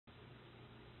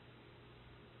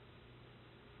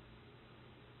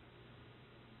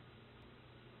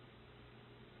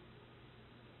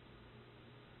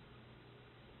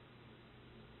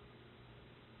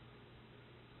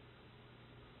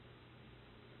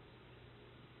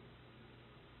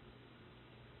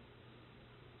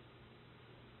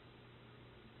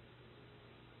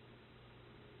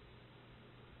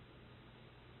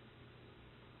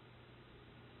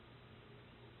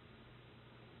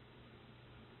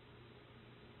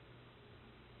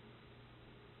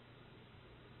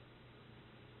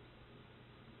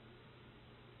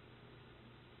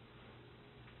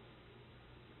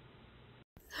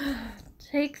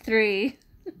Take 3.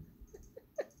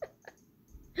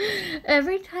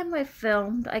 Every time I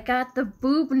filmed, I got the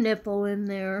boob nipple in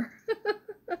there.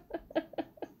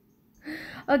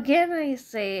 Again, I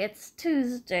say it's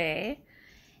Tuesday,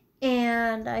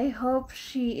 and I hope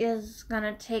she is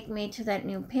gonna take me to that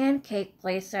new pancake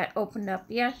place that opened up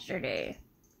yesterday.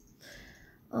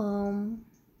 And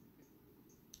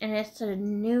it's a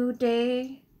new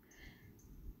day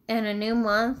and a new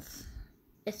month.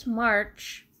 It's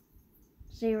March.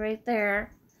 See right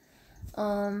there.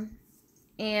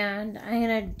 And I'm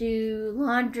gonna do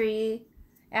laundry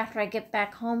after I get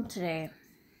back home today.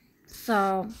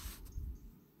 So,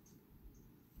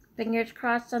 fingers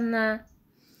crossed on the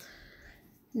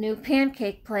new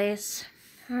pancake place.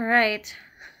 Alright.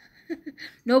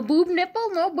 No boob nipple,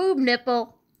 no boob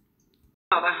nipple.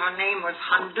 Her name was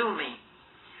Handumi.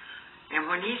 And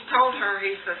when he told her,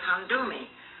 he says, Handumi,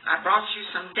 I brought you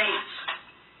some dates.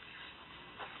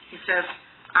 He says,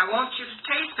 I want you to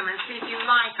taste them and see if you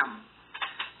like them.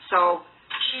 So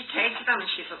she tasted them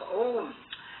and she says, oh,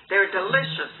 they're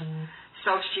delicious.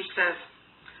 So she says,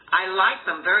 I like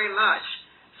them very much.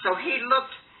 So he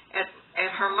looked at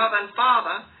her mother and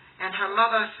father, and her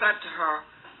mother said to her,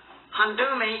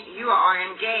 Handumi, you are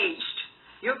engaged.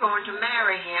 You're going to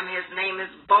marry him. His name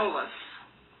is Bolus.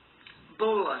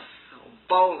 Bolus.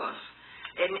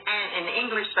 In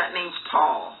English, that means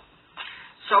tall.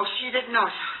 So she didn't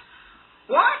know.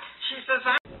 What? She says,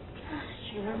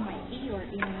 She wear my Eeyore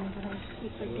earrings, but I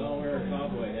keep forgetting. Well, wear a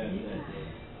cowboy hat.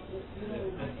 Let's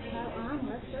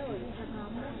go. You have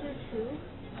omelets here too?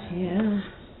 Yeah.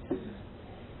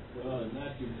 Well,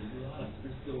 not too much.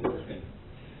 We're still working.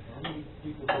 How many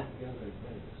people put together at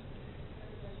breakfast?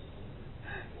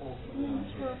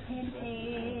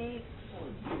 Pancakes.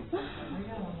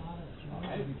 I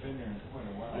haven't been there in quite a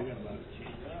while. I got a lot of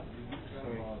cheese.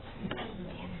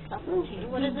 Stuffed potato.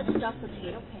 What is it? Stuffed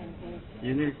potato pancakes.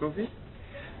 You need coffee?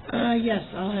 Yes,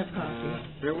 I'll have coffee.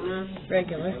 Regular?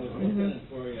 Regular.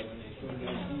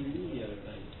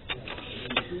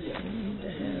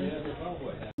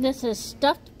 This is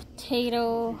stuffed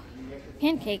potato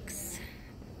pancakes.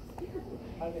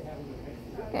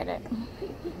 Look at it.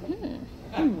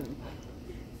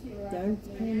 That's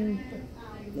kind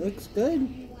of looks good.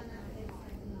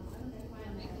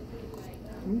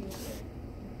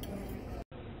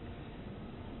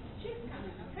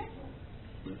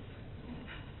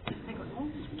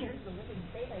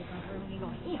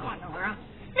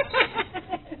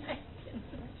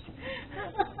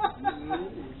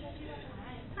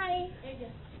 Hi.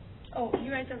 Oh, you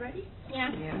guys are ready?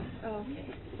 Yeah. Oh, okay.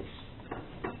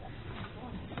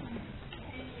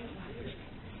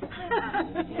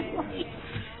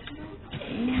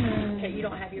 Okay, you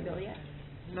don't have your bill yet?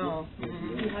 No. Do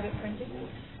you have it printed?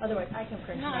 Otherwise, I can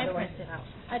print it. No, I Otherwise, printed it out.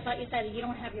 I thought you said you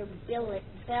don't have your belly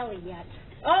yet.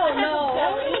 Oh, no.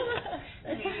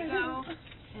 There you go.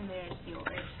 And there's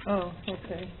yours. Oh,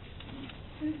 okay.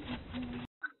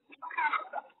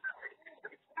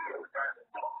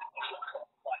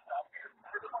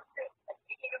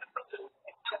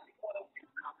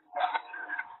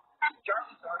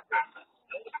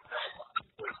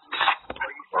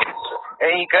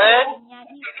 are you good? Yeah,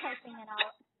 he's typing it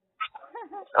out.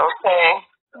 Okay.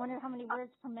 I wonder how many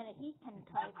words per minute he can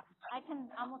type. I can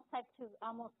almost type to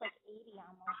almost like 80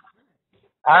 almost.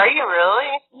 Are you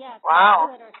really? Yeah,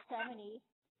 Wow. 100 or 70,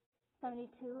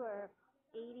 72 or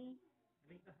 80.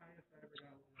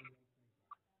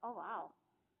 Oh, wow.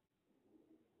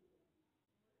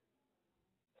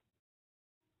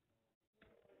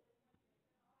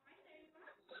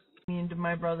 Mean to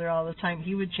my brother all the time.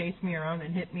 He would chase me around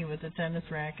and hit me with a tennis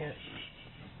racket.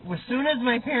 As soon as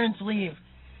my parents leave,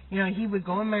 he would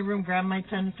go in my room, grab my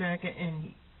tennis racket,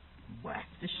 and whack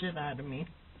the shit out of me.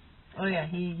 Oh yeah,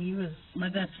 he was. My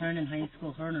best friend in high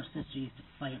school, her and her sister used to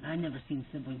fight. I never seen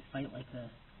siblings fight like this.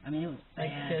 I mean, it was bad.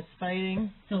 Like fist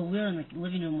fighting. So we were in the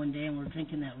living room one day and we're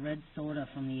drinking that red soda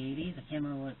from the 80s. I can't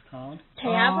remember what it's called. Oh,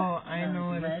 I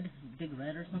know it. Red, Big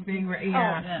Red or something. Big Red,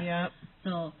 yeah, yeah. Yep.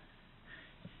 So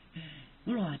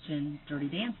we were watching Dirty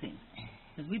Dancing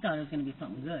because we thought it was going to be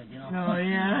something good, Oh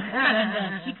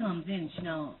yeah. And she comes in.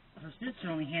 Her sister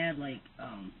only had like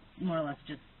more or less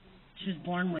just she was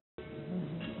born with.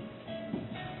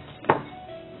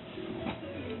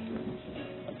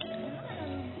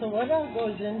 So what all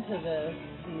goes into these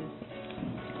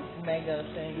mega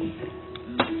things?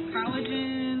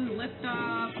 Collagen,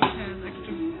 Liftoff, which has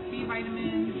extra B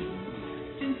vitamins,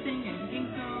 ginseng and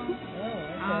ginkgo. Oh,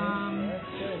 okay. That's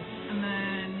good. And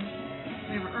then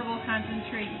we have a herbal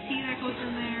concentrate tea that goes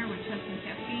in there, which has some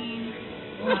caffeine.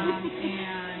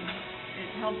 And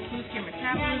it helps boost your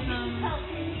metabolism.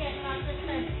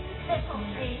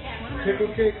 Pickle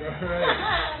cake? All right.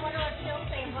 I wonder what she'll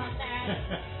say about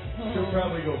that. She'll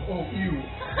probably go, oh, ew.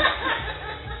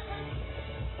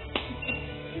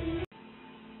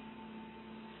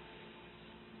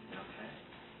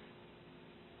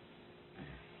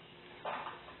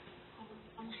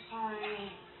 I'm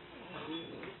sorry.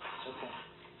 It's okay.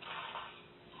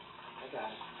 I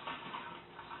got it.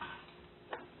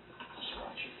 Just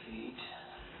watch your feet.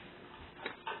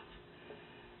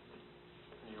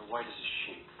 You're white as a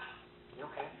sheet. You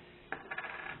okay? I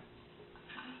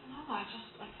don't know. I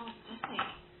felt dizzy.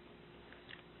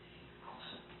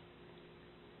 Listen,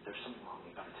 there's something wrong.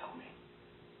 You gotta tell me.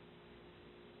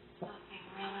 Nothing,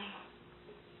 really.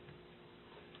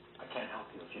 I can't help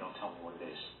you if you don't tell me what it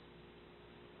is.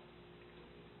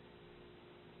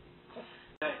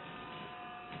 Hey.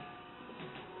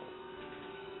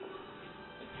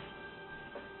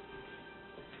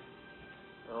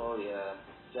 Oh yeah,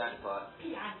 jackpot.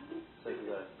 Yeah. So you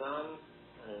got a thumb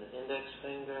and an index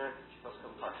finger. Let's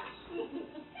come practice.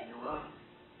 You run.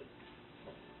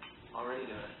 Already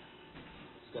doing it.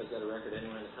 This guy's got a record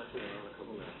anywhere in the country in a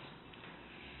couple minutes.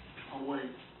 I'll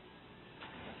wait.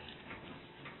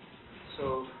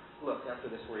 So, look, after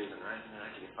this we're even, right? And I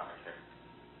can get fired here.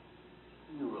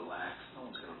 You relax. No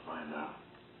one's gonna find out.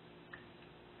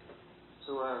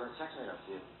 So, sex made up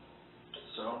to you.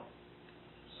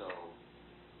 So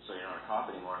you're not a cop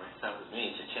anymore. I mean, that was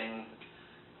me. Cha-ching.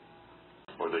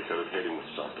 Or they could have hit him with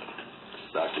something.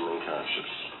 Knocked him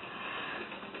unconscious.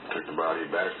 Took the body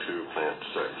back to plant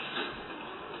 6.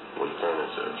 What the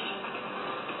coroner says.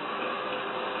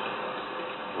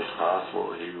 It's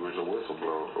possible he was a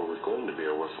whistleblower, or was going to be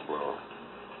a whistleblower.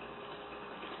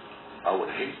 I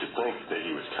would hate to think that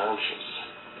he was conscious.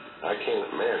 I can't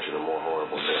imagine a more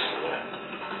horrible death than that.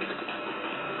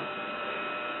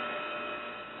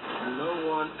 No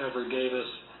one ever gave us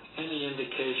any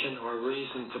indication or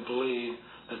reason to believe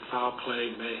that foul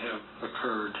play may have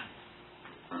occurred.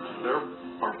 There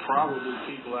are probably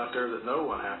people out there that know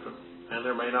what happened, and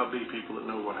there may not be people that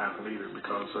know what happened either,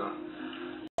 because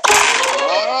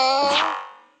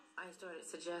I started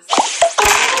suggesting.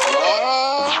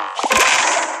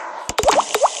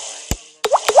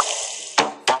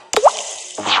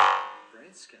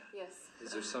 Brain scan? Yes.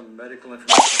 Is there some medical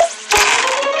information?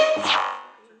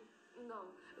 No.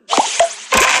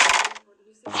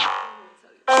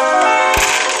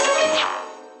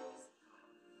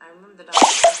 I remember the doctor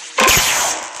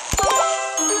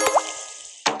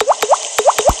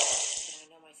saying I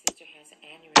know my sister has an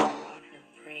aneurysm on her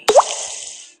brain.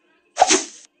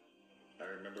 I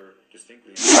remember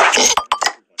distinctly enough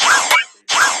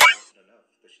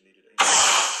that she needed a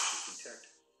detect.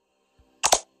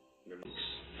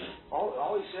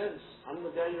 All he said is, I'm the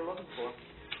guy you're looking for.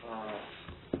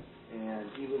 And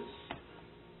he was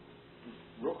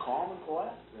real calm and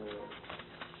quiet.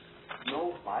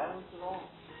 No violence at all.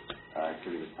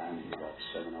 Actually, the time is about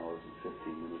 7 hours and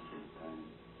 15 minutes from the time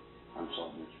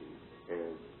unsolved mystery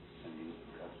aired and he was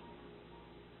in custody.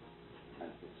 I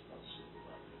think it's about 6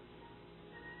 o'clock.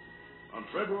 On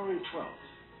February 12th,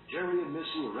 Jerry and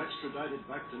Missy were extradited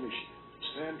back to Michigan to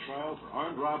stand trial for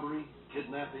armed robbery,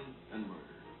 kidnapping, and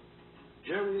murder.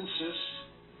 Jerry insists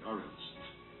they are innocent.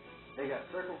 They got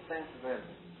circumstantial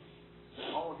evidence.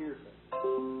 All hearsay.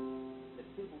 If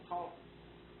people talk,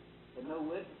 but no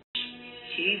witness.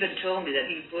 She even told me that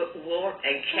he wore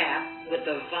a cap with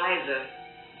a visor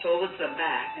towards the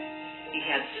back. He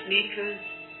had sneakers,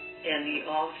 and he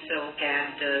also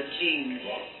had jeans.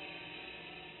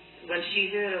 When she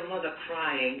heard her mother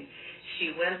crying, she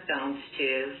went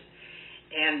downstairs,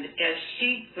 and as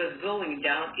she was going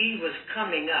down, he was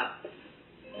coming up.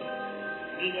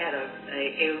 He had a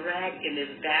rag in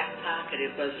his back pocket.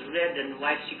 It was red and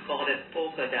white. She called it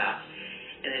polka dot.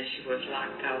 And then she was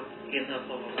locked out in the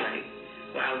hallway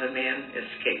while the man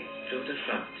escaped through the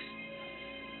front.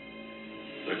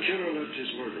 The killer left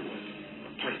his murder weapon,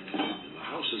 a pipe, in the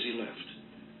house as he left.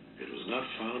 It was not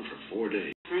found for 4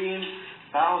 days. Green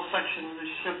bow section of the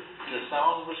ship. The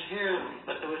sound was here,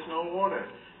 but there was no water.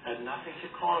 Had nothing to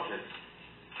cause it.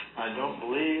 I don't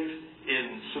believe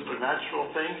in supernatural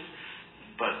things,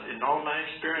 but in all my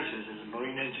experiences as a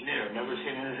marine engineer, I've never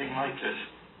seen anything like this.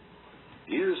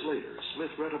 Years later,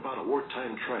 Smith read about a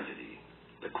wartime tragedy,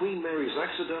 the Queen Mary's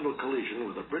accidental collision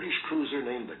with a British cruiser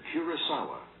named the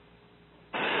Kurosawa.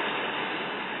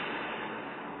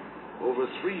 Over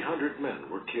 300 men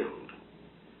were killed.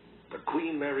 The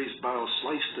Queen Mary's bow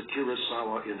sliced the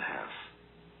Kurosawa in half.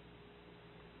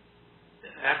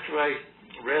 After I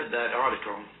read that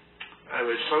article, I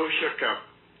was so shook up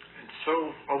and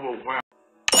so overwhelmed.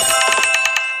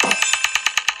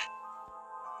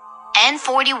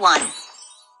 1041.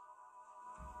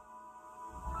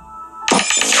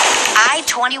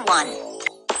 I-21.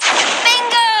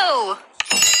 Bingo!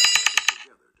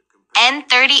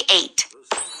 N38.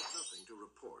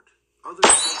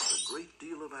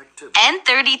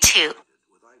 N32.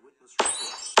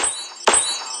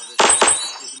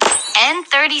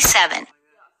 N37.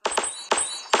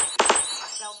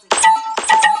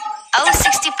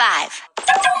 065.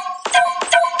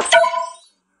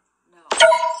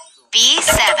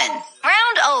 B7.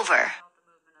 Round over.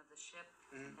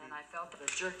 And I felt a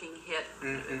jerking hit,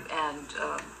 and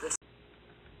the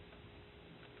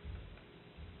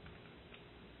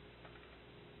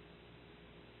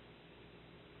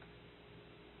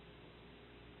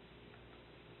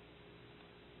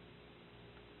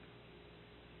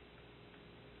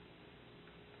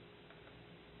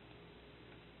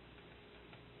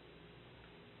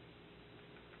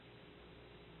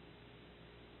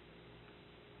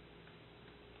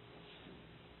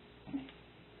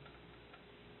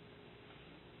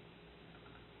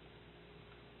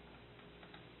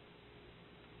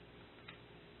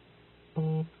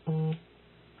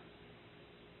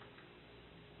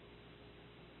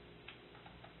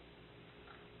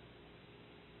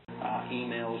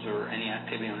emails or any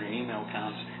activity on her email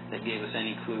accounts that gave us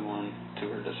any clue on to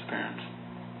her disappearance.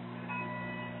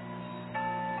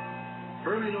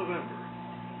 Early November,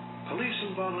 police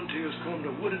and volunteers combed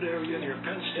a wooded area near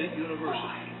Penn State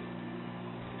University.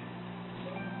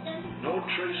 No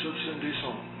trace of Cindy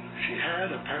Song. She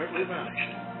had apparently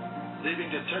vanished, leaving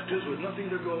detectives with nothing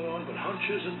to go on but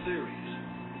hunches and theories.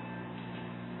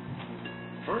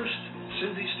 First,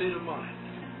 Cindy's state of mind.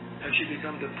 Had she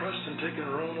become depressed and taken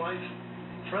her own life?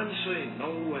 Friends say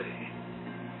no way.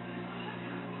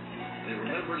 They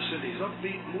remembered Cindy's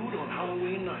upbeat mood on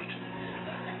Halloween night.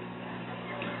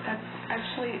 That's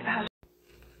actually how.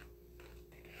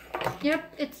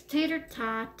 Yep, it's tater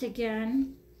tot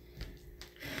again.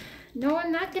 No,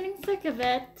 I'm not getting sick of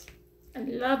it. I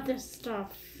love this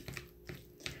stuff.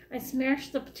 I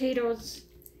smashed the potatoes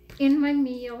in my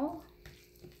meal.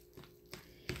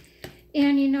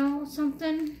 And you know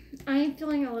something? I am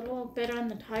feeling a little bit on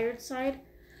the tired side,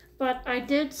 but I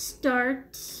did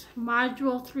start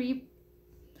Module 3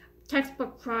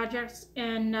 textbook projects,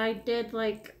 and I did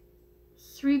like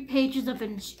 3 pages of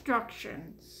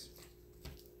instructions.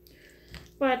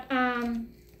 But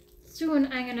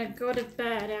soon I'm gonna go to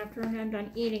bed after I'm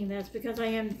done eating this because I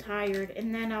am tired,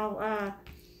 and then I'll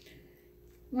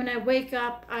when I wake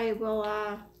up I will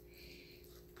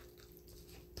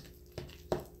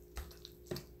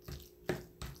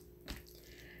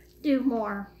do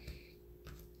more,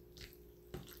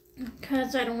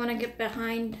 because I don't want to get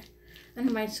behind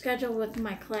on my schedule with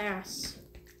my class.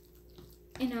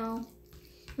 You know,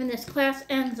 when this class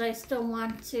ends, I still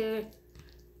want to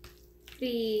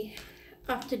be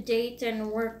up to date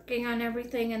and working on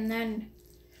everything, and then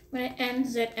when it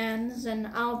ends, and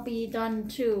I'll be done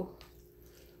too.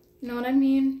 You know what I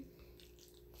mean?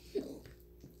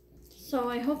 So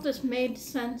I hope this made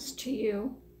sense to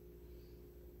you.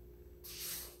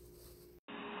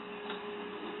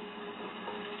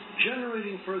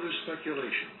 Generating further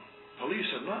speculation, police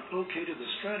have not located the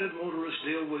stranded motorist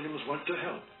Dale Williams went to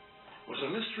help. Was a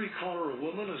mystery caller a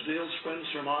woman, as Dale's friend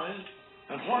surmised?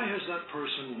 And why has that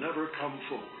person never come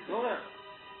forward? Go there.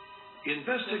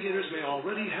 Investigators may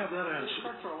already have that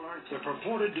answer. The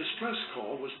purported distress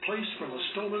call was placed from a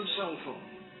stolen cell phone.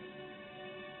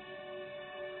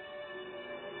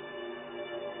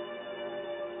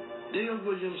 Dale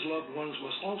Williams' loved ones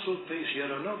must also face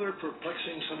yet another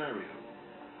perplexing scenario.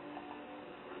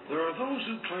 There are those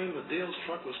who claim that Dale's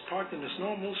truck was parked in its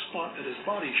normal spot at his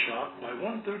body shop by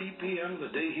 1:30 p.m. the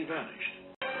day he vanished.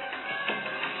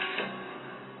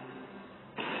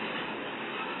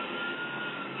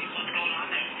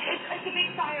 It's a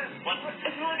big fire. What? It's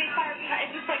a really big fire.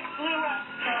 It just like blew up.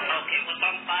 Okay, what's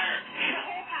on fire? The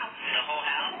whole house. The whole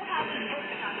house? The whole house is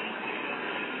broken up.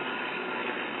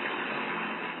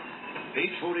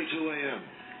 8:42 a.m.,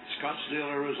 Scottsdale,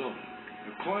 Arizona.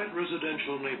 A quiet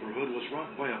residential neighborhood was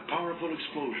rocked by a powerful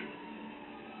explosion.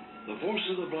 The force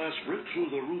of the blast ripped through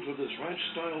the roof of this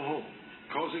ranch-style home,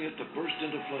 causing it to burst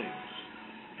into flames.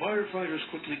 Firefighters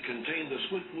quickly contained the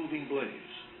swift-moving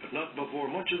blaze, but not before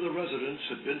much of the residence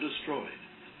had been destroyed.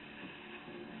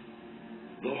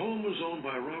 The home was owned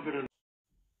by Robert and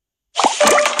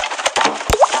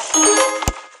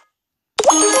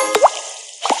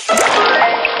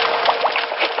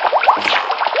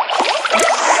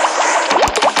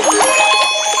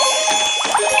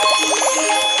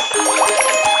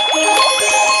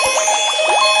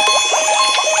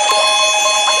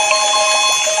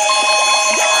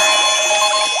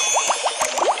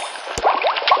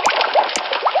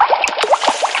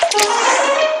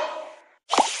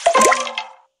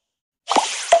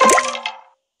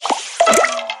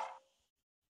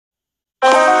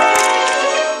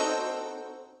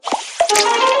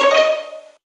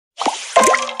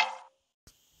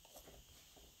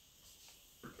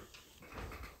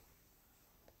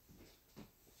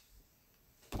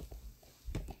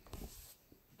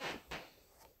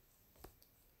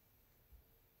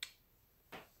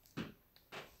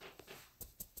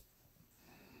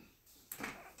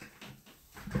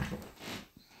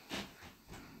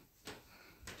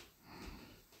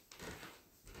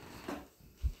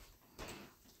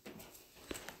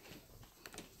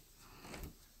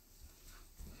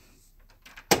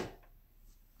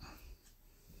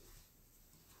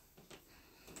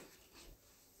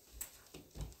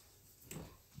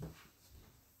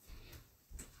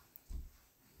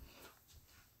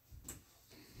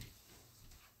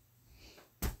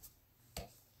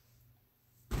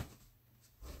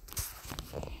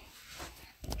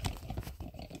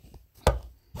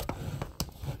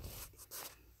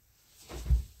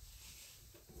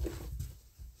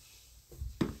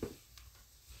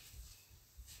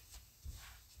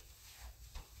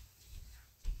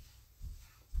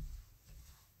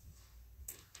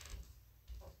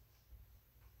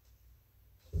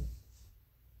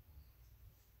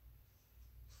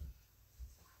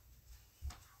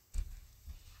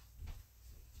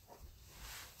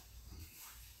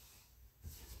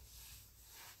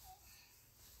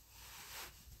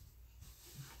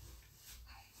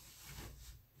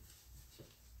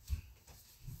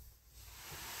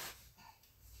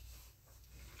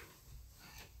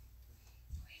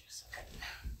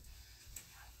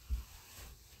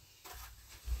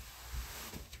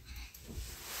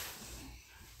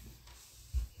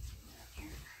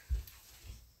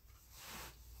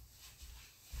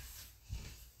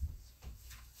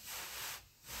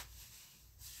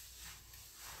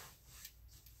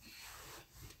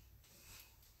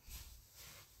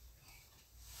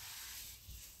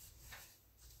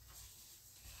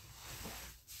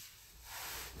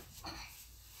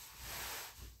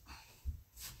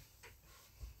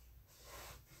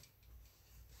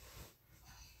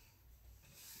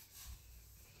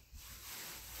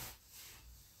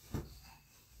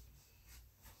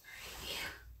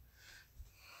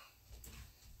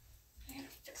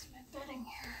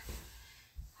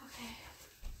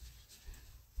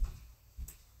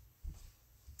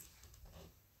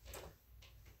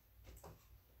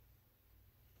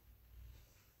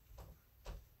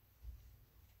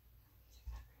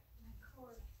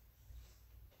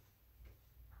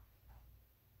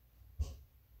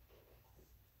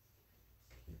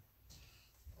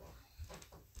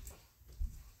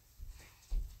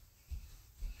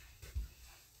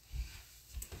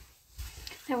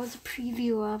That was a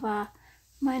preview of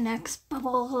my next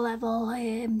bubble level I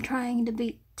am trying to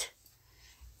beat.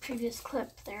 Previous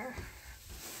clip there.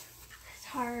 It's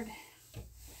hard.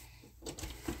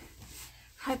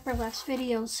 Hyperlapse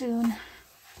video soon.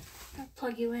 I'll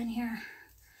plug you in here.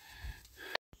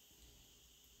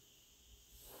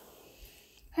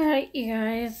 Alright, you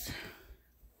guys.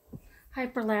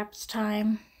 Hyperlapse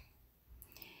time.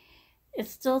 It's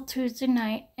still Tuesday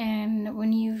night, and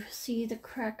when you see the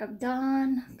crack of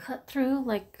dawn cut through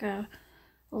like a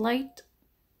light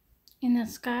in the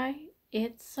sky,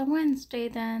 it's a Wednesday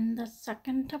then, the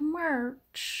 2nd of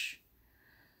March.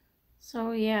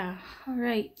 So yeah,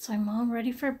 alright, so I'm all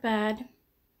ready for bed.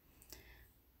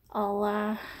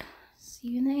 I'll see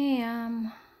you in the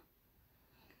AM.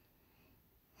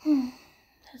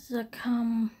 This is a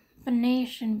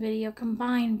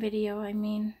combined video, I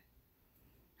mean,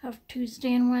 of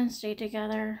Tuesday and Wednesday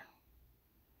together.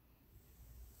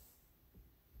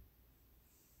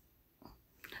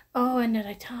 Oh, and did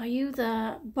I tell you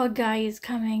the bug guy is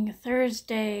coming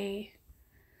Thursday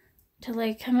to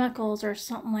lay chemicals or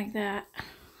something like that.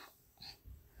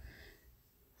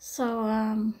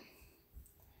 So,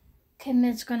 Kim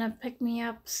is gonna pick me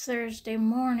up Thursday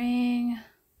morning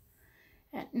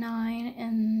at 9,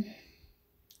 and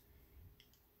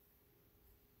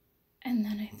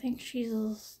then I think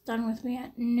she's done with me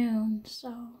at noon,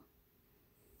 so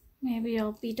maybe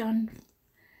I'll be done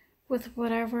with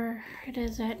whatever it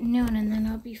is at noon, and then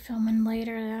I'll be filming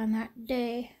later on that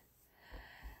day.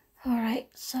 Alright,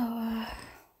 so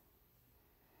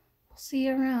we'll see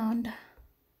you around.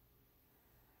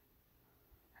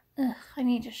 Ugh, I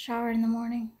need to shower in the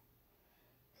morning.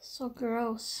 So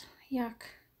gross. Yuck.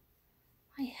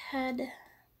 My head.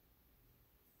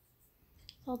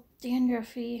 All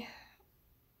dandruffy.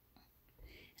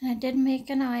 And I did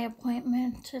make an eye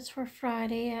appointment. It's for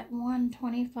Friday at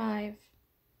 1:25.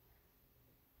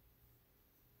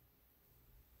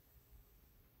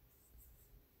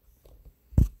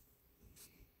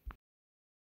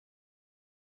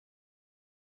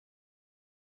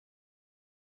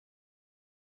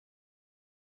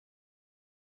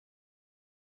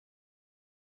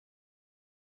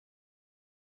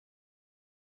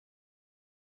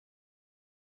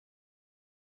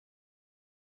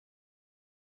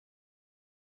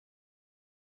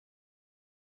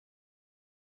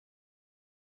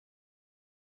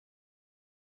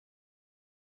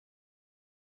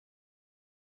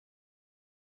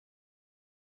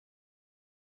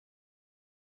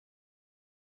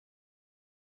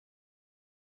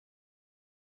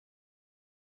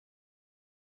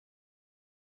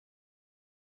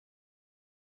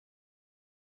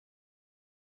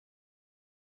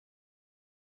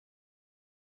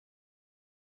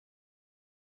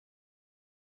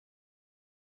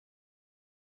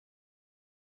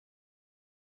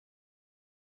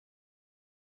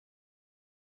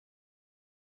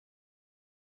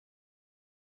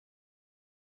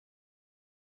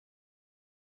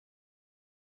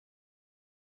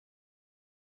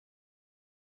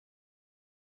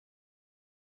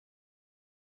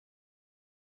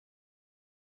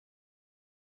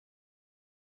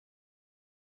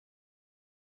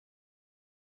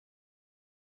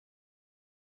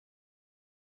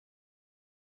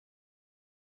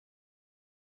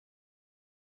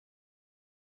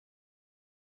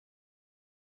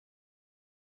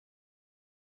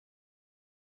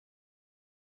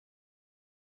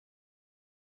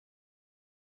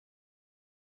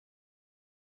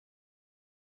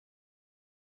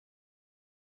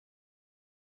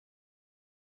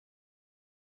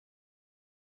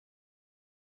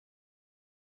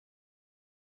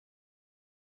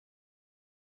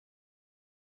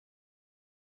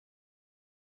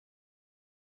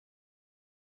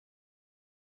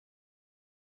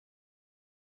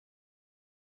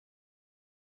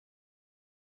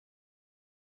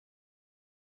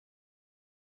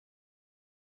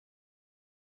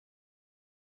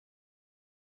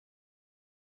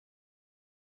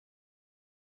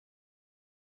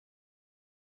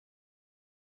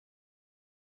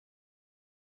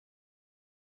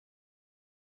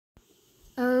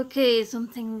 Okay,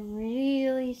 something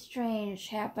really strange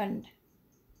happened.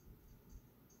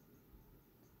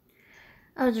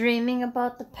 I was dreaming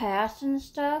about the past and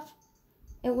stuff.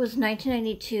 It was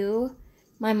 1992,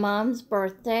 my mom's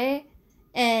birthday,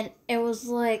 and it was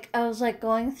like, I was like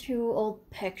going through old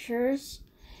pictures,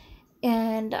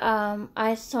 and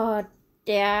I saw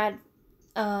Dad,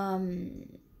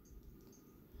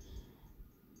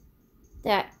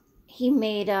 that he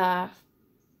made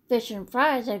fish and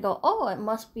fries. I go, oh, it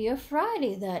must be a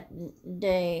Friday that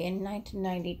day in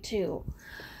 1992.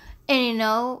 And you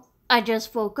know, I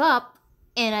just woke up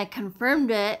and I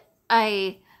confirmed it.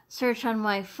 I searched on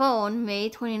my phone, May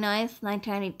 29th,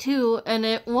 1992, and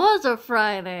it was a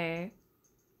Friday.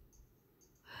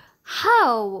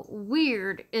 How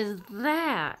weird is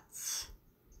that?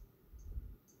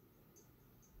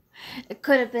 It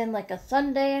could have been like a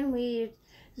Sunday and we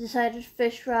decided to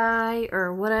fish fry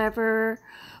or whatever.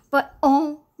 But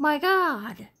oh my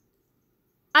God,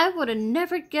 I would have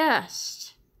never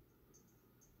guessed.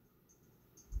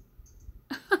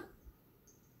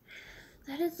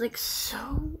 That is like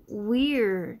so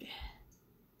weird.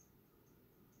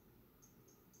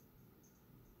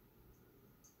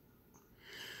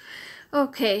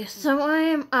 Okay, so I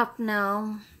am up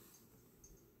now.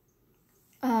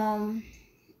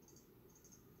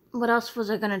 What else was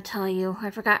I gonna tell you? I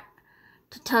forgot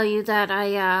to tell you that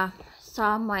I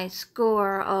saw my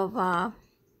score of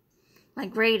my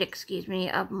grade, excuse me,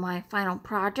 of my final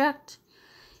project,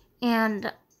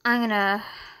 and I'm gonna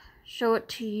show it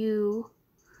to you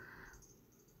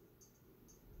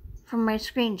from my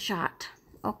screenshot.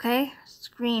 Okay,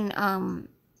 screen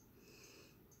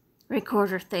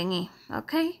recorder thingy.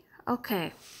 Okay.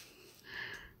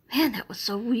 Man, that was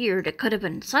so weird. It could have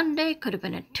been Sunday, could have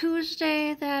been a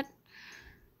Tuesday, that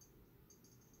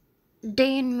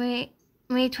day in May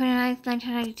 29th,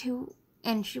 1992,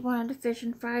 and she wanted to fish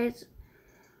and fries.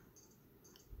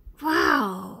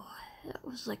 Wow, that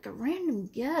was like a random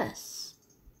guess.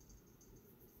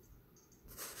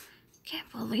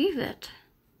 Can't believe it.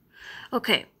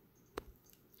 Okay,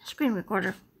 screen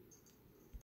recorder.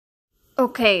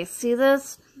 Okay, see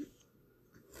this?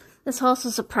 This also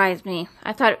surprised me.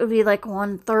 I thought it would be like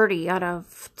 130 out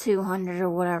of 200 or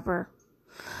whatever.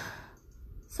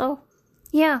 So,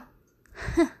 yeah.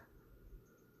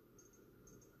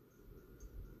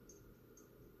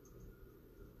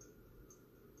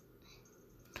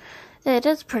 It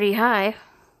is pretty high.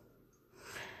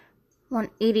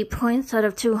 180 points out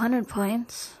of 200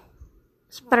 points.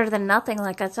 It's better than nothing,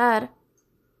 like I said.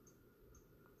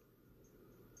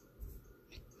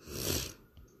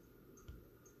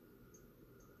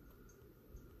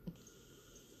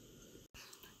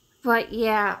 But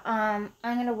yeah, I'm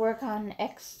gonna work on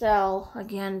Excel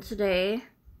again today.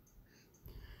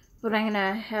 But I'm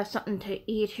gonna have something to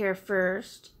eat here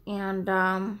first, and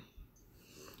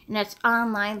it's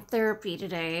online therapy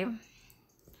today.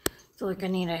 I feel like I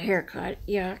need a haircut.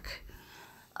 Yuck.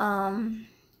 And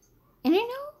you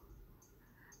know,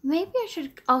 maybe I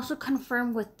should also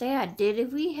confirm with Dad.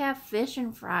 Did we have fish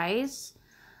and fries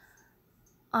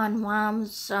on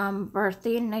Mom's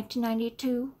birthday in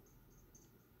 1992?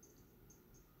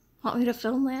 Want me to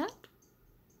film that?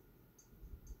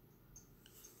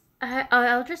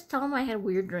 I'll just tell him I had a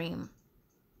weird dream.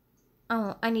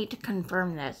 Oh, I need to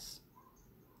confirm this.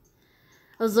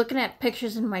 I was looking at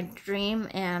pictures in my dream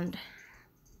and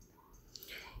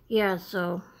yeah,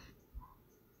 so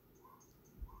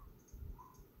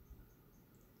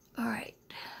alright.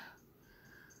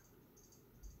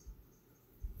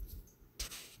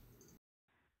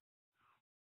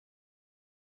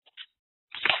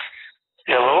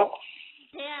 Hello?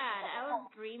 Dad, I was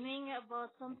dreaming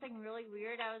about something really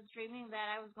weird. I was dreaming that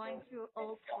I was going through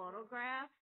old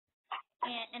photographs,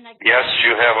 and I Yes,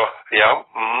 you have a, yeah.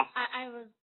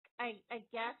 I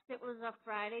guessed it was a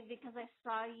Friday because I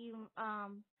saw you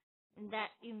that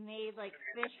you made like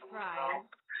fish fries.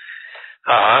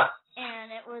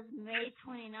 And it was May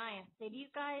 29th. Did you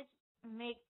guys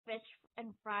make fish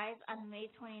and fries on May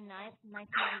 29th,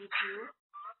 1992?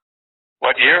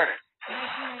 What year?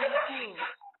 1992.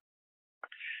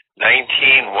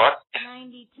 19 what?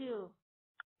 92.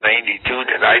 92.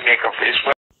 Did I make a fish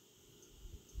fry?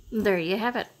 There you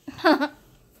have it.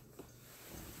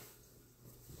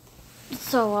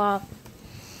 So,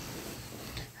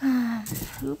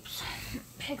 oops.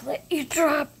 Piglet, you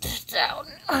dropped down,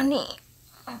 honey.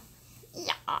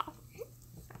 Yeah.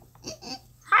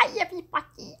 Hi,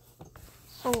 everybody.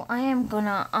 So, I am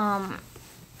gonna,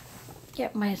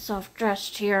 get myself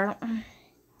dressed here.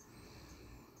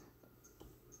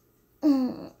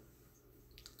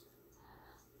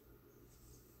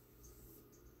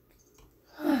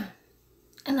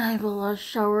 And I will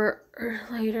shower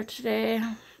later today.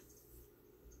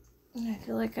 I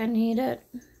feel like I need it.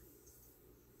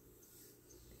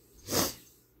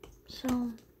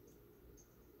 So,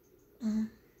 God,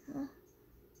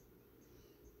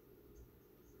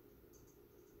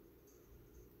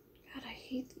 I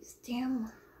hate these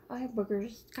damn eye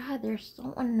boogers. God, they're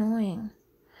so annoying.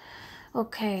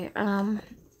 Okay,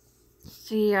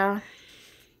 see ya.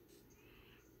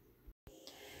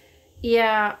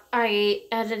 Yeah, I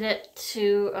edited it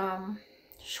to,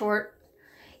 short.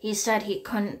 he said he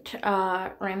couldn't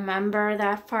remember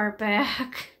that far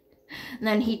back. And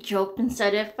then he joked and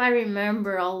said, if I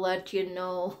remember, I'll let you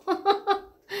know.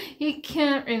 He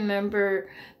can't remember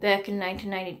back in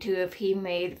 1992 if he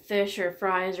made fish or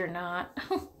fries or not.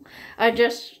 I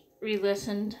just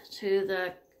re-listened to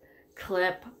the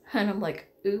clip and I'm like,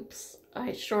 oops,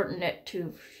 I shortened it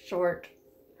too short.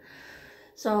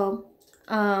 So,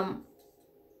 I'm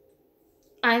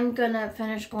gonna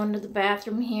finish going to the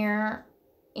bathroom here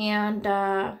and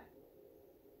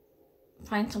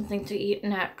find something to eat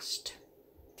next.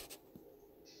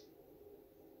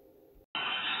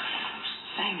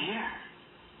 Same here.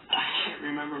 I can't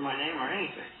remember my name or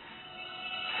anything.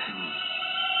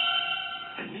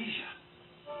 Amnesia.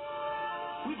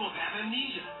 We both have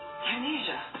amnesia.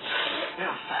 Amnesia.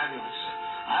 Yeah, fabulous.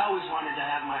 I always wanted to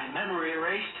have my memory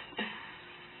erased.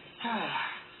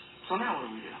 So now what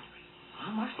do we do?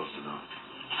 How am I supposed to know?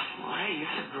 Well, hey, you're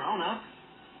a grown up.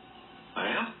 I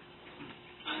am?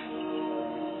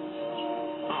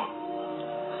 Oh.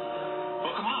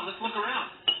 Well, come on, let's look around.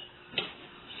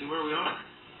 See where we are.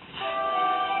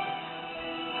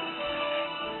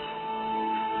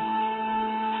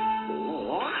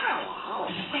 Wow.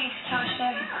 Thanks, Coach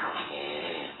Doug.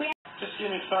 Just give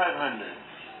me 500.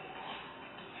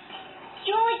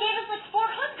 You only gave us like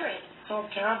 400. It's all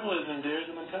capitalism, dear.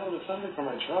 The mentality of something for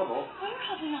my trouble. We're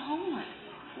helping the homeless.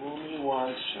 Fool me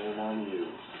once, shame on you.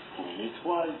 Fool me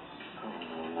twice. Oh,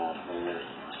 no, not her.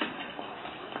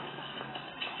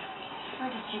 Where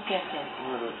did you get this?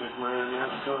 What, I took my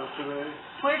mask off today?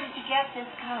 Where did you get this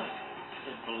coat?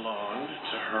 It belonged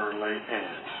to her late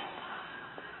aunt.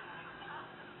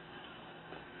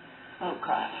 Oh,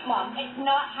 God. Mom, it's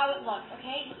not how it looks,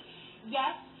 okay?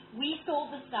 Yes, we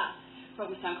sold the stuff, but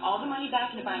we sunk all the money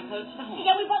back into buying clothes for the home.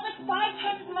 Yeah, we bought like 5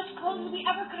 times as much clothes as we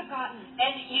ever could have gotten.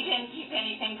 And you didn't keep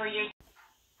anything for you.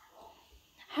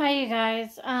 Hi, you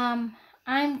guys.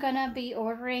 I'm gonna be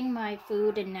ordering my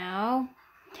food now,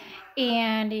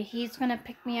 and he's gonna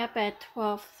pick me up at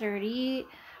 12:30.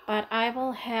 But I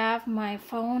will have my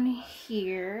phone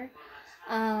here.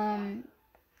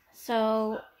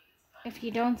 So if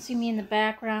you don't see me in the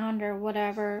background or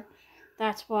whatever,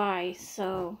 that's why.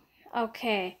 So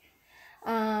okay.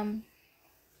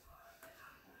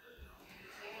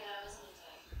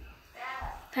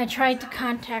 I tried to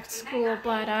contact school,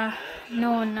 but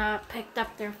no one picked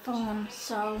up their phone,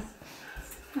 so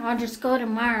I'll just go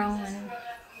tomorrow and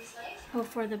hope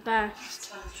for the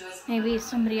best. Maybe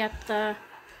somebody at the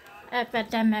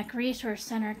Epidemic Resource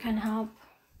Center can help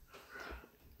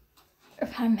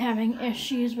if I'm having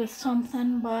issues with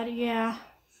something, but yeah.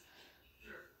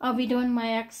 I'll be doing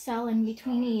my Excel in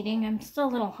between eating. I'm still a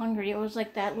little hungry. It was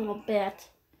like that little bit.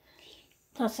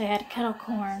 Plus I had kettle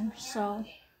corn, so...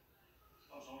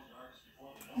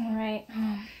 Alright,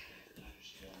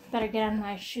 better get on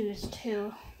my shoes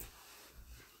too,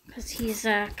 because he's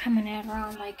coming in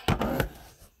around like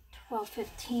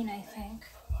 12:15, I think.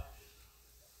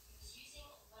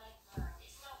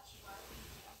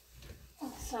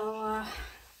 So,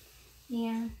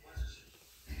 yeah,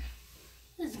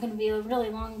 this is going to be a really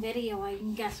long video,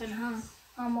 I'm guessing, huh?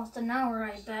 Almost an hour,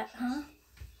 I bet, huh?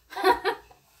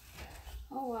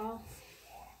 Oh well.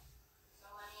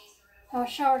 I'll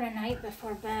shower tonight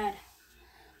before bed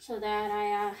so that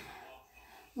I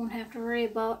won't have to worry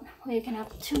about waking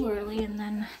up too early, and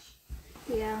then,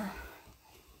 yeah.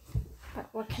 But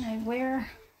what can I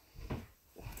wear?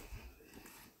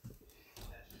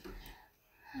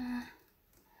 I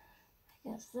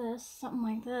guess this, something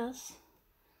like this.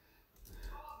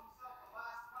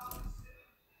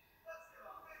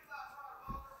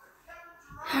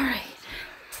 Alright.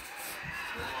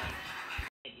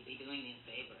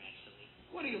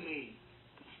 What do you mean?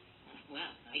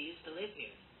 Well, I used to live here,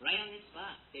 right on this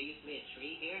spot. There used to be a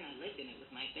tree here, and I lived in it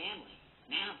with my family.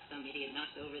 Now, some idiot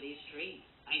knocked over these trees.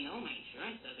 I know my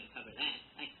insurance doesn't cover that.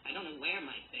 I don't know where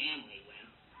my family went.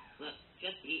 Look,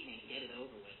 just eat me and get it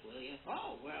over with, will you?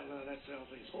 Oh, well, that's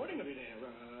awfully sporting of you there.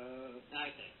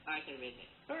 Arthur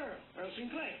Rizzick. Earl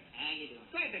Sinclair. How you doing?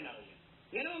 Glad to know you.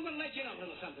 You know, I'm going to let you know a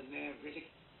little something there, Rizzick.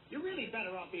 You're really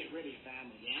better off being rid of your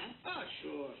family. Yeah? Oh,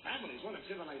 sure. Family's one of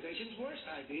civilization's worst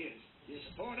ideas. You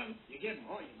support them, you give them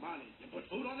all your money. You put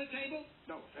food on the table?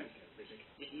 No offense there, Rizzick.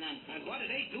 None. And what do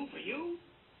they do for you?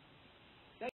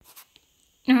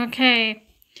 Okay.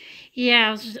 Yeah,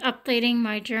 I was updating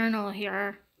my journal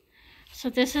here. So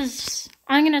this is,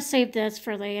 I'm going to save this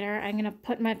for later. I'm going to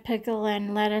put my pickle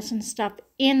and lettuce and stuff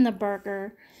in the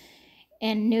burger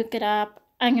and nuke it up.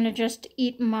 I'm going to just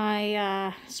eat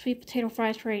my sweet potato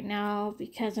fries right now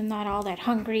because I'm not all that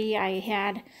hungry. I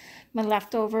had my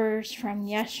leftovers from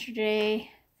yesterday,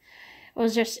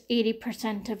 was just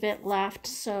 80% of it left,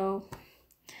 so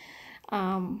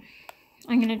I'm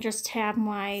gonna just have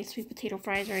my sweet potato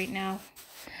fries right now.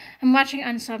 I'm watching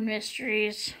Unsolved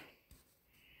Mysteries.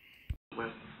 He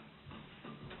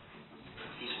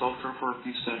spoke to her for a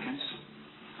few seconds.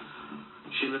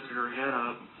 She lifted her head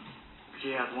up. He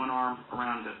had one arm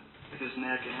around his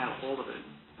neck and had a hold of it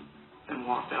and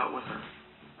walked out with her.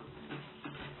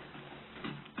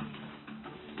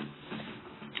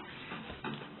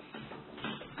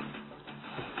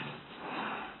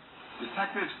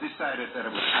 Detectives decided that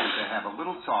it was time to have a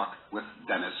little talk with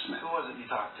Dennis Smith. Who was it you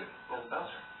talked to? Well, the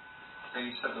bouncer. And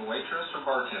you said the waitress or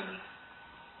bartender?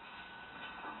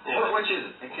 Yeah. Which is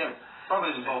it? It can't,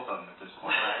 probably isn't both of them at this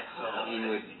point, right? So he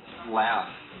would laugh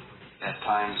at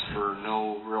times for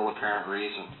no real apparent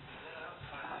reason,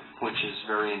 which is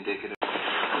very indicative.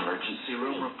 Emergency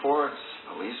room reports,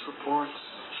 police reports.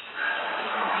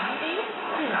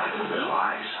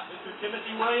 Lies. Mr.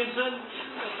 Timothy Williamson?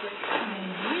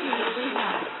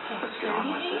 What's going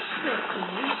on with this?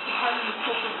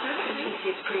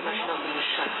 It's pretty much an open and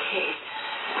shut case.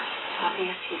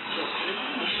 Obvious he's guilty.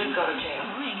 He should go to jail.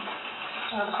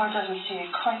 Well, the court doesn't see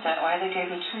it quite that way. They gave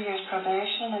him 2 years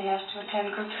probation and he has to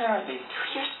attend group therapy. 2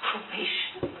 years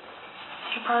probation?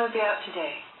 He'll probably be out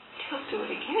today. He'll do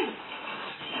it again.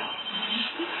 No.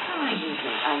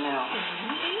 I know.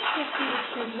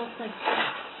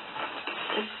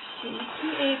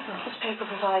 This paper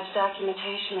provides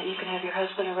documentation that you can have your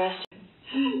husband arrested.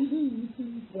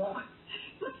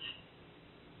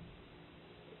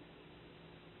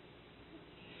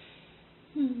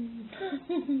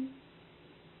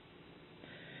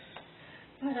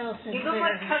 What else is You look there?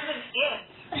 like Cousin It.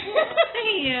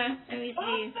 Yeah, let me see.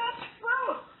 Oh, that's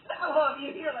true. I love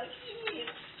you. You're like, it's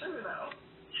true, though.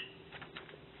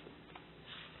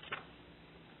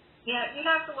 Yeah, you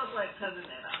have to look like Cousin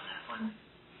It on that one.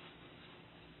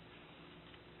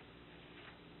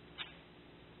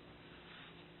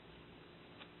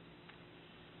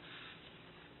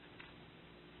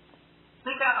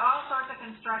 We've got all sorts of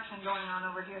construction going on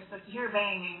over here, so if you hear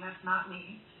banging, that's not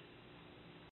me.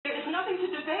 There is nothing to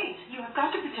debate. You have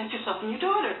got to protect yourself and your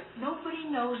daughter. Nobody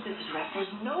knows this address. There's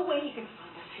no way he can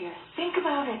find us here. Think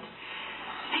about it.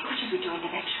 Think what you'd be doing to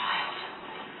that child.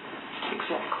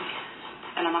 Exactly.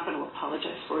 And I'm not going to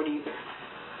apologize for it either.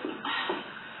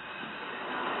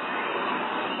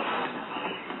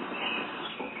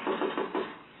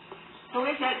 Who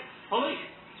is it? Police.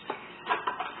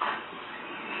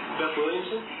 Beth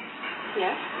Williamson?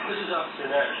 Yes? This is Officer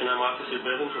Nash, and I'm Officer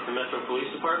Bivens with the Metro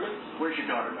Police Department. Where's your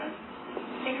daughter, man?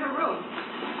 In her room.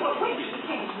 Well, wait, you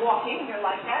can't walk in here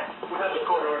like that. We have a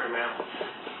court order, ma'am.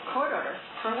 Court order?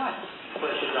 For what?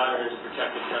 Place your daughter into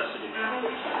protective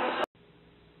custody.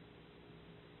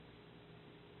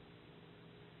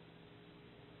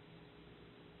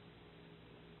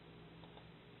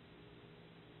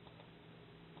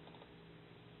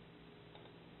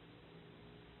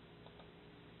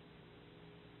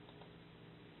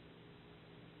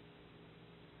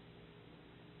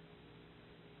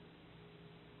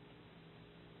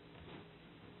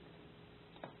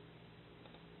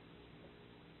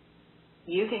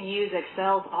 You can use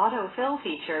Excel's autofill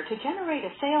feature to generate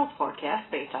a sales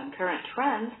forecast based on current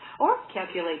trends or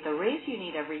calculate the raise you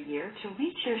need every year to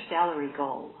reach your salary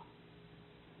goal.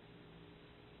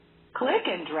 Click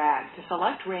and drag to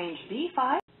select range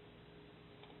B5.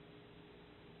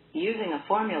 Using a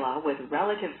formula with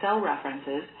relative cell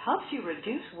references helps you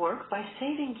reduce work by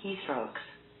saving keystrokes.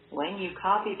 When you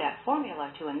copy that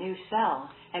formula to a new cell,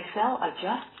 Excel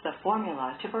adjusts the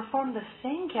formula to perform the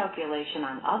same calculation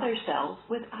on other cells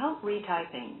without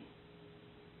retyping.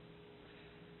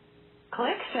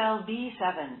 Click cell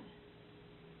B7.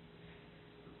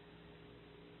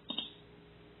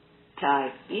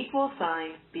 Type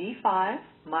 =sign B5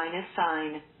 minus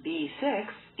sign B6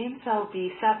 in cell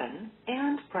B7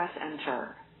 and press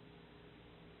enter.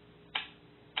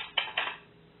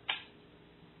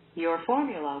 Your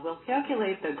formula will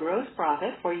calculate the gross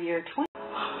profit for year 20.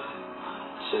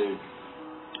 So,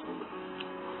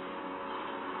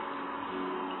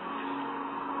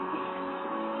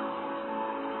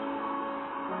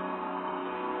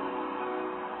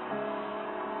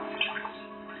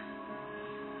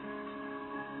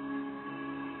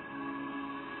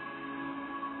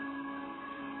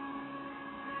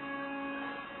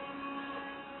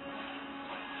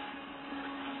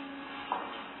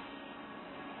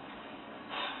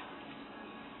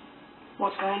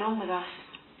 What's going on with us?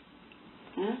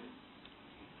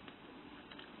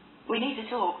 We need to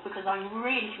talk because I'm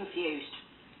really confused.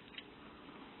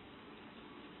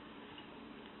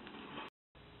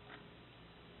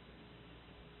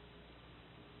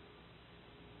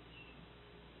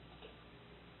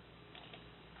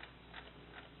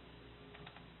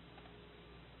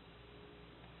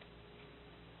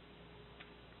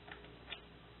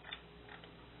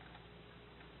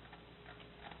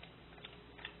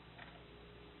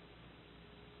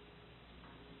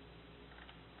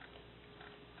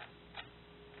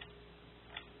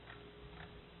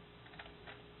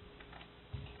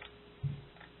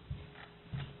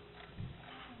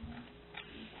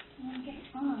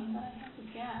 on, but I have the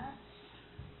gas.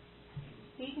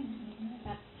 Feeding me, I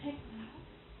got to take that.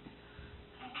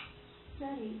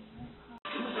 Steady.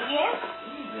 Yes?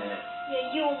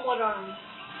 Yeah, you and what army?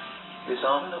 This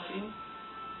arm enough for you?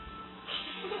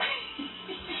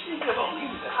 Come on, give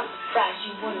me that. I'm surprised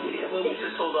you wouldn't. Yeah, well, we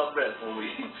just hold our breath when we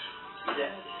eat.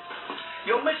 Yeah.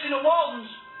 You're missing the Waltons.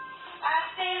 I've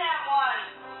seen that one.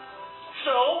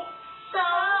 So? So?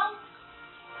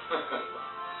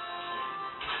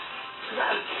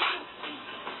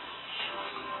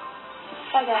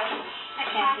 Bye, guys. Hi,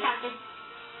 Captain.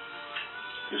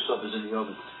 Your supper's in the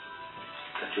oven.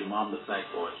 Got your mom to thank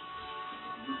for it.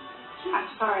 I'm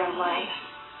sorry I'm late.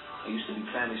 I used to be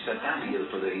family sat down together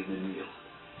for the evening meal.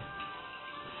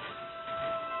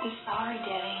 I'm sorry,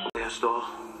 Daddy. Yes, doll.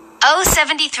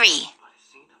 073.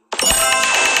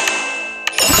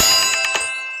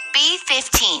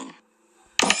 B15.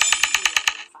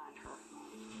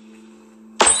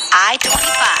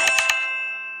 I-25.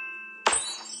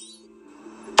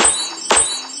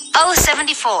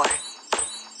 074.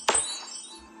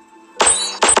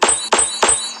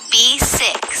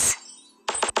 B6.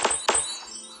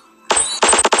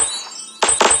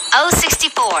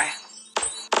 064.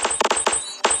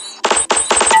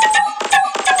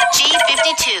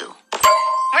 G52.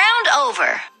 Round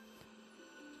over.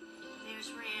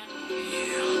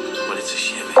 Yeah, but it's a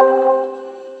Chevy.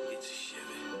 It's a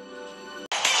Chevy.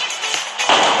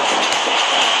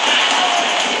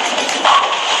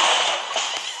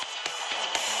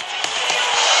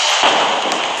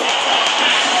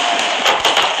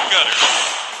 Got her.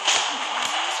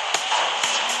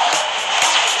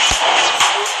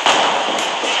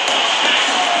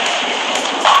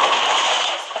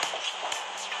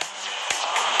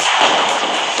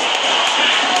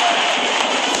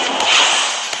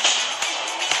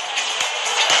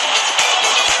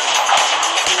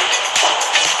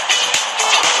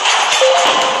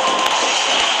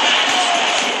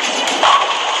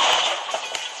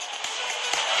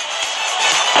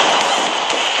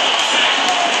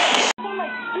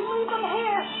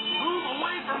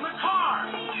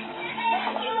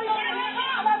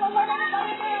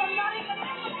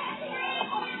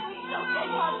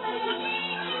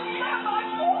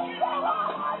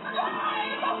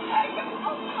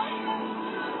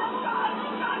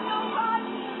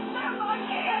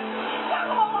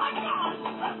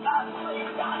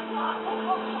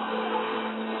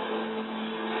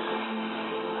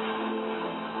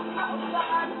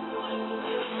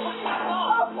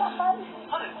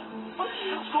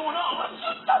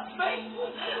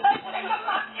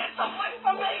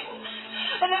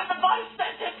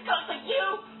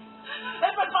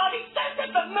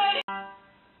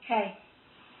 Hey.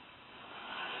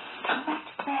 Come back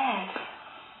to bed.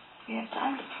 We have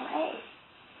time to play.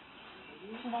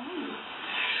 Use it on you.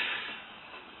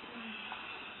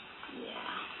 Yeah,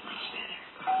 much better.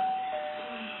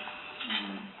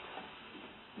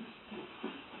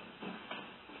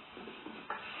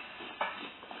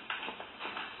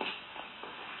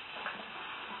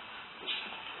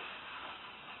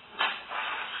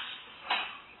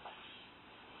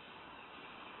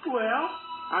 Well,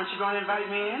 aren't you going to invite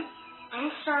me in?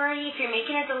 I'm sorry. If you're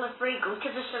making a delivery, go to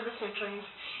the service entrance.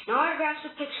 No autographs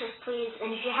or pictures, please.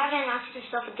 And if you haven't announced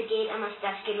yourself at the gate, I must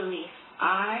ask you to leave.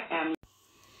 I am...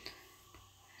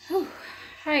 Whew.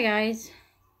 Hi, guys.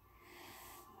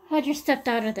 I just stepped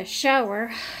out of the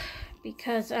shower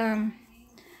because I'm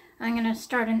gonna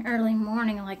start an early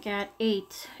morning, like at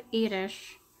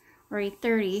 8-ish or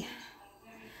 8:30.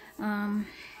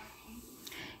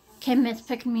 Kim is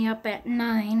picking me up at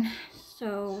 9,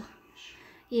 so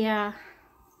yeah,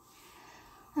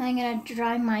 I'm gonna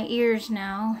dry my ears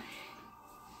now,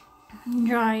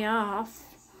 dry off,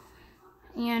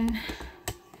 and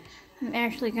I'm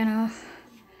actually gonna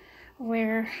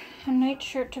wear a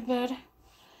nightshirt to bed.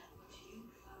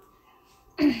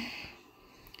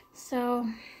 So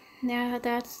yeah,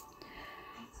 that's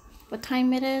what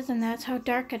time it is, and that's how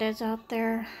dark it is out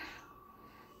there.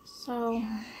 So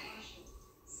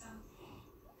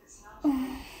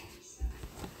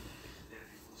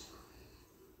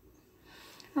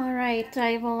alright,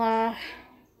 I will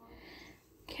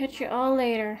catch you all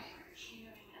later.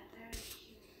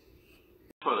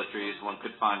 Toiletries one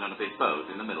could find on a big boat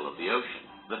in the middle of the ocean.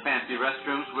 The fancy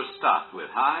restrooms were stocked with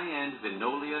high-end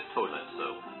Vinolia toilet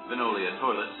soap. Vinolia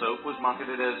toilet soap was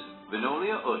marketed as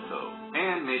Vinolia Otto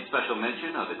and made special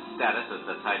mention of its status as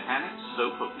the Titanic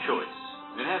soap of choice.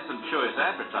 It had some choice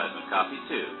advertisement copy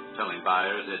too, telling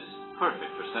buyers it's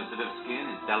perfect for sensitive skin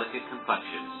and delicate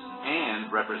complexions,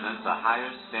 and represents a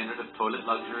higher standard of toilet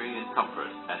luxury and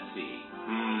comfort at sea.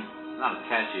 Not as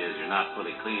catchy as you're not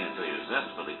fully clean until you're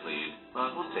zestfully clean,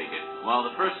 but we'll take it. While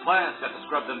the first class got to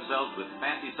scrub themselves with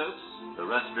fancy soaps, the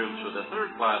restrooms for the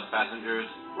third class passengers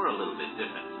were a little bit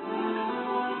different.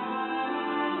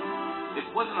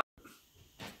 It wasn't.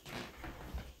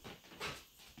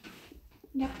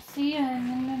 Yep, see, I'm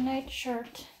in a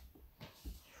nightshirt.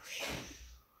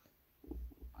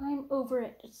 I'm over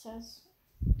it, it says.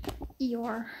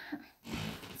 Eeyore.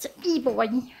 It's an E-boy.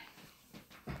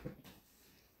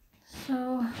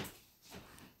 So,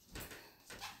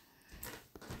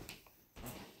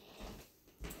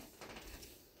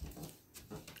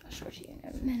 I'll show you in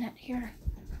a minute here.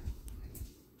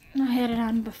 I had it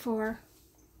on before.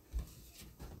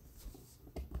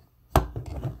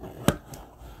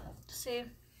 See?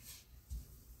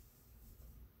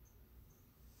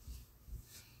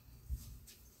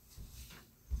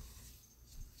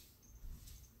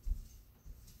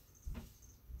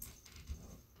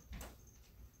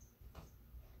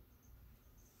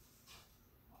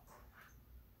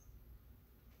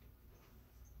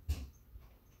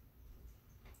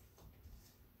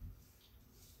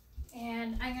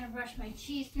 And I'm gonna brush my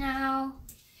teeth now.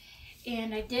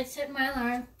 And I did set my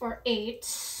alarm for 8,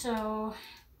 so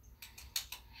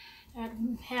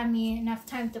that'd have me enough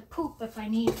time to poop if I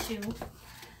need to.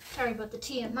 Sorry about the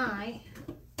TMI.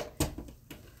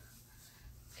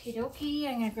 Okie dokie,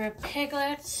 I'm gonna grab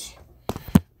Piglet,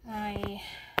 my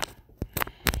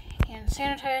hand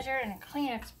sanitizer, and a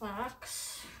Kleenex box.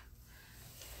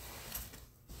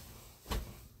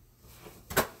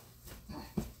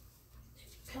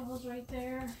 Pillows right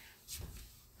there.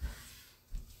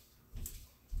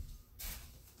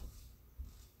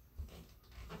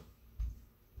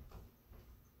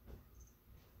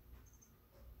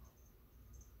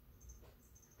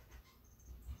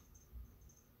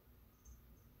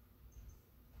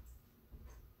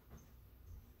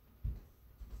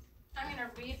 I'm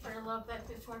gonna read for a little bit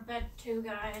before bed too,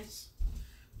 guys.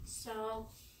 So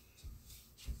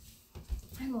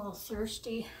I'm a little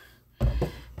thirsty.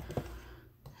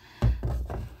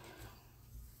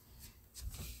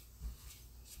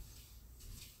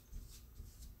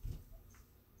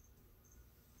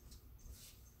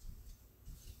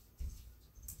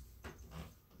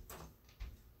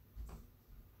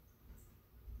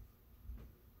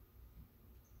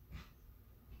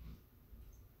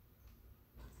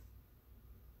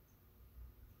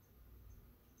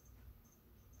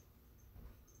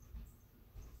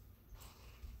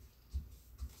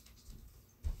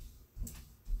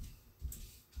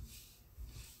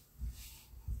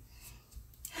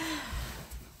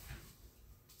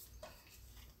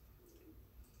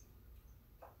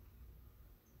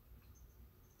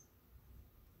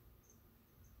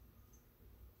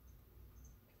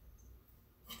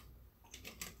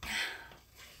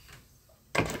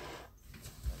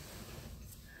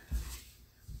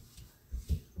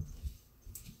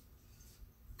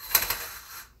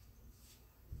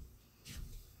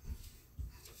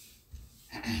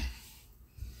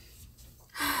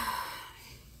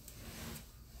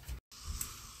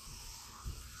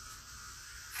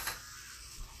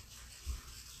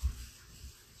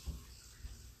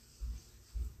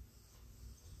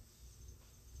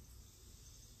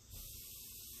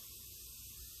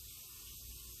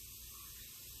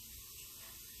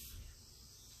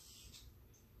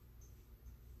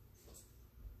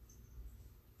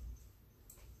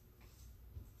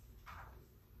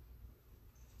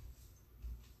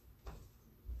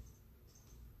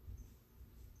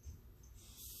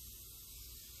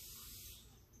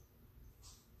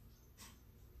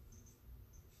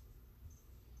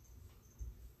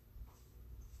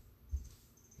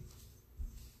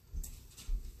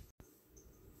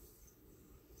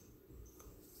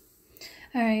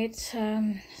 Alright,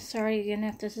 sorry again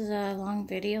if this is a long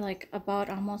video, like about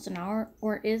almost an hour,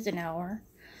 or is an hour.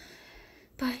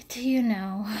 But, you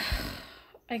know,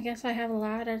 I guess I have a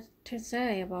lot to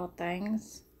say about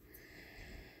things.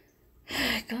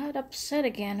 I got upset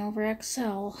again over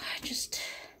Excel.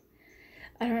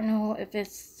 I don't know if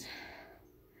it's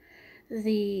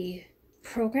the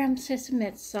program system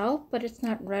itself, but it's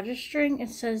not registering. It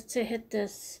says to hit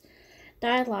this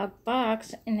dialog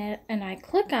box, and I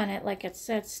click on it like it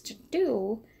says to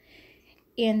do,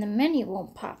 and the menu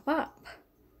won't pop up.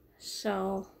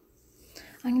 So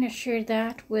I'm going to share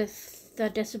that with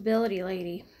the disability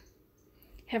lady.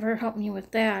 Have her help me with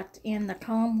that, and the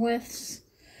column widths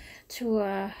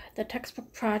to the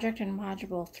textbook project in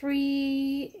Module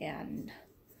 3, and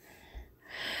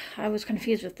I was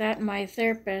confused with that. My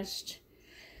therapist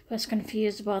was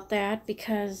confused about that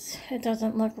because it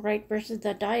doesn't look right versus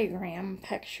the diagram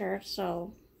picture,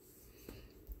 so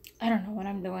I don't know what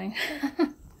I'm doing.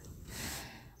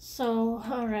 So,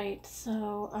 alright,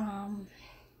 so,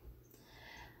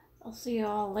 I'll see you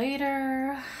all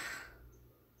later.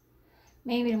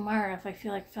 Maybe tomorrow if I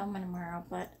feel like filming tomorrow,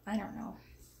 but I don't know.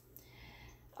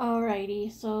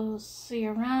 Alrighty, so see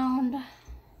you around.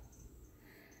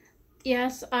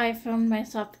 Yes, I filmed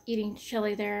myself eating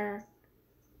chili there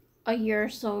a year or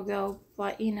so ago,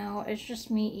 but you know, it's just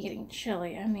me eating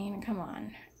chili. I mean, come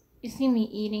on. You see me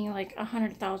eating like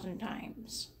 100,000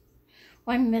 times.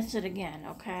 Why miss it again,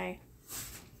 okay?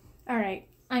 Alright,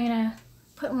 I'm gonna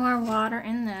put more water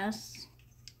in this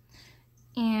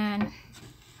and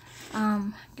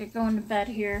get going to bed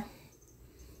here.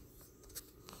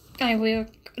 I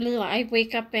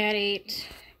wake up at 8.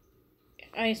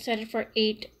 I set it for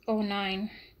 8:09.